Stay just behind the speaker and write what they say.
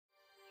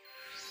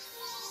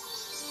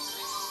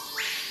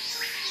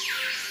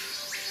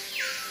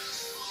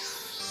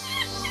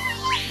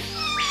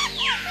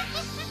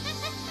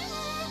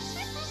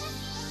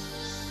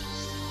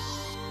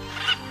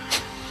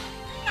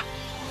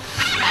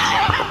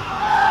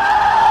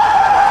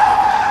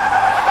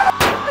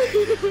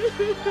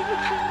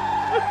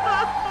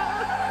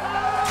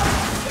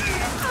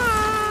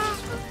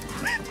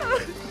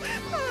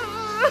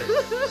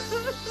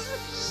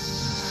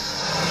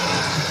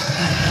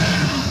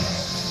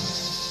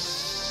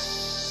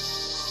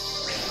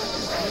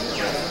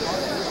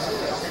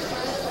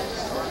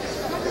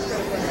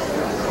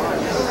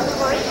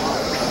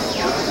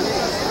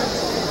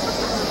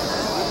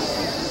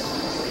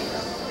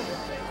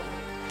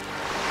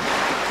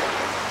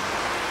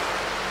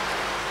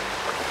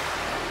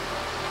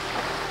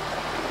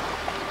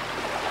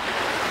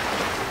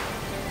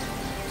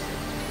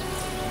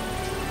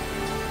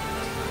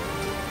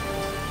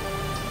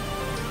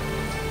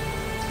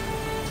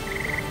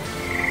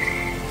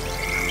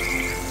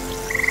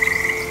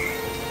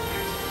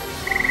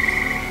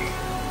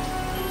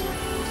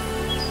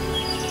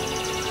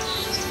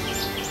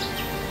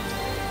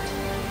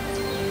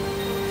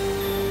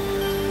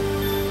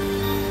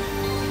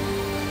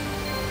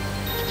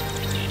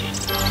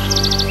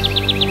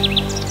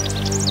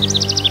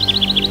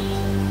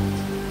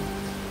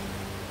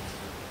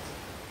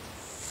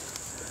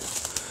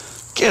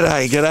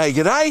G'day, g'day,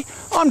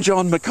 g'day. I'm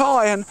John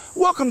Mackay and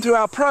welcome to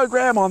our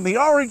program on the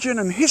origin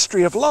and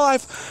history of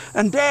life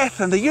and death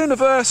and the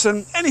universe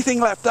and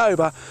anything left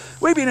over.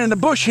 We've been in the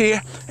bush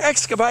here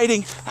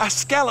excavating a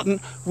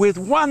skeleton with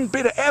one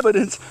bit of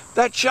evidence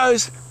that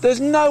shows there's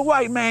no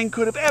way man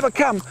could have ever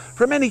come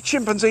from any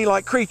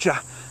chimpanzee-like creature.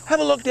 Have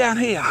a look down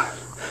here.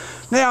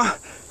 Now,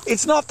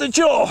 it's not the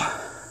jaw.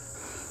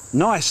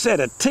 Nice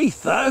set of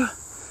teeth though.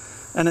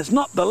 And it's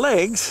not the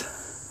legs.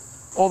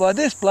 Although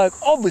this bloke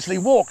obviously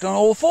walked on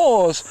all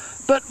fours.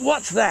 But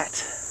what's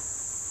that?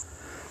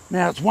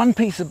 Now it's one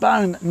piece of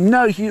bone that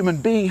no human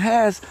being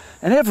has,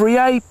 and every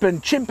ape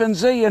and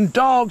chimpanzee and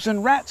dogs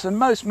and rats and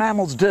most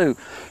mammals do.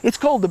 It's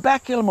called the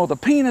baculum or the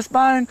penis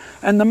bone,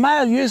 and the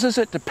male uses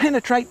it to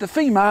penetrate the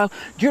female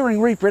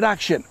during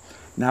reproduction.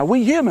 Now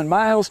we human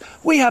males,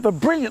 we have a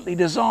brilliantly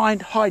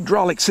designed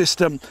hydraulic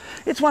system.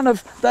 It's one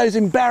of those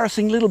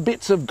embarrassing little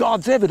bits of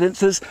God's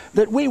evidences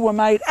that we were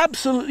made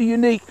absolutely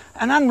unique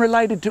and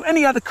unrelated to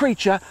any other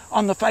creature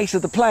on the face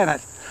of the planet.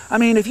 I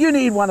mean, if you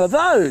need one of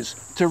those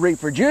to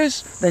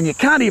reproduce, then you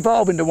can't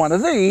evolve into one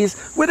of these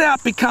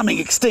without becoming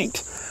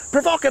extinct.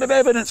 Provocative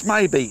evidence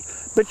maybe,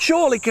 but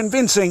surely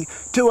convincing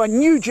to a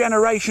new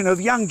generation of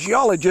young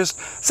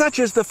geologists, such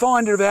as the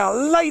finder of our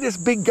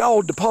latest big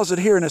gold deposit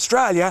here in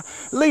Australia,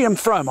 Liam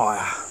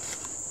Fromeyer.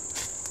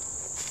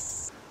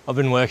 I've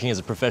been working as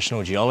a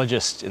professional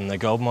geologist in the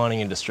gold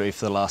mining industry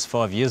for the last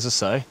 5 years or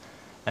so,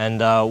 and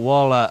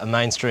while a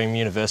mainstream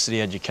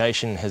university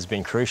education has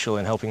been crucial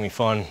in helping me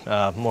find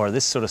more of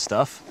this sort of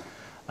stuff,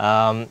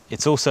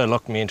 it's also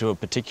locked me into a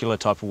particular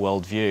type of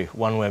worldview,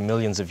 one where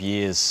millions of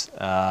years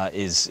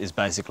is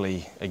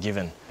basically a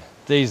given.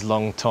 These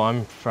long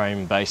time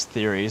frame based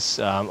theories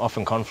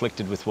often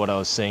conflicted with what I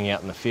was seeing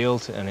out in the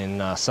field and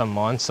in some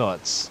mine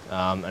sites.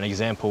 An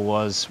example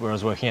was where I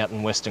was working out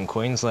in Western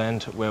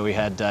Queensland, where we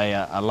had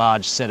a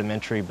large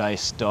sedimentary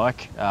based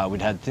dike.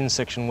 We'd had thin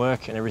section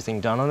work and everything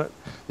done on it.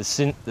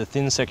 The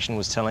thin section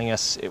was telling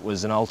us it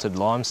was an altered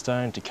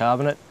limestone to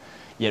carbonate,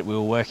 yet we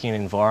were working in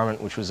an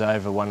environment which was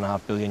over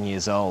 1.5 billion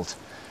years old.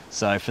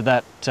 So for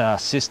that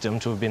system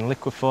to have been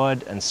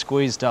liquefied and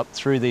squeezed up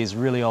through these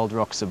really old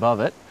rocks above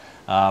it,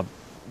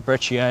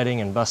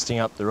 brecciating and busting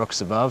up the rocks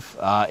above,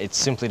 it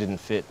simply didn't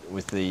fit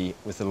with the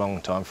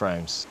long time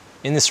frames.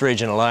 In this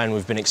region alone,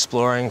 we've been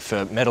exploring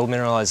for metal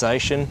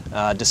mineralisation,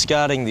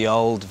 discarding the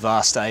old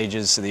vast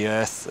ages of the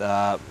Earth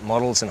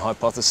models and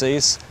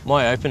hypotheses.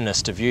 My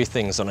openness to view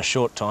things on a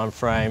short time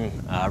frame,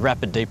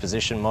 rapid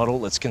deposition model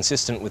that's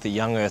consistent with the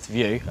young Earth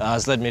view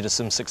has led me to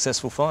some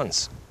successful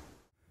finds.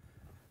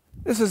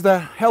 This is the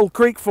Hell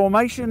Creek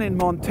Formation in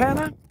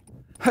Montana.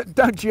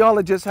 Don't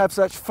geologists have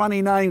such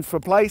funny names for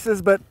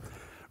places, but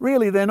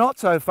really they're not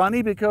so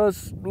funny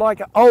because, like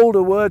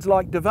older words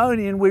like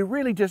Devonian, we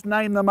really just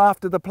name them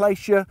after the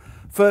place you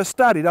first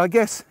studied. I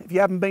guess if you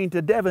haven't been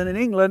to Devon in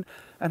England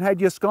and had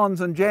your scones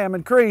and jam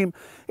and cream,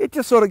 it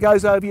just sort of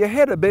goes over your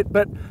head a bit,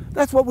 but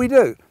that's what we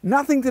do.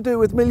 Nothing to do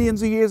with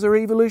millions of years or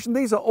evolution.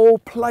 These are all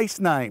place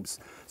names.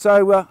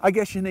 So I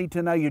guess you need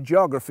to know your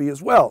geography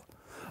as well.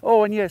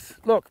 Oh, and yes,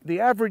 look,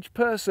 the average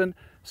person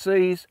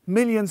sees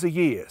millions of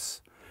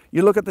years.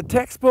 You look at the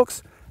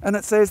textbooks and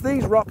it says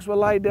these rocks were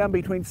laid down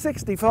between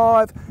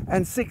 65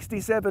 and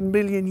 67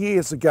 million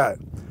years ago.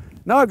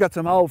 Now I've got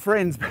some old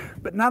friends,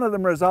 but none of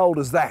them are as old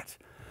as that.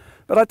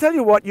 But I tell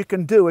you what you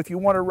can do if you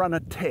want to run a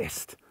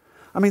test.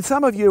 I mean,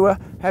 some of you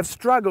have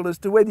struggled as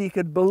to whether you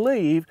could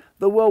believe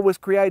the world was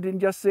created in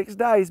just 6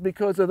 days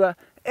because of the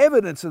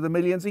evidence of the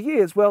millions of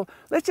years. Well,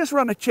 let's just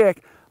run a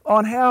check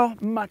on how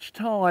much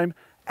time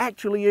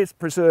actually is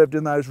preserved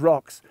in those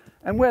rocks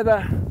and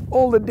whether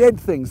all the dead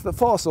things, the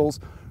fossils,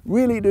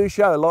 really do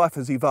show life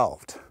has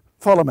evolved.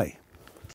 Follow me.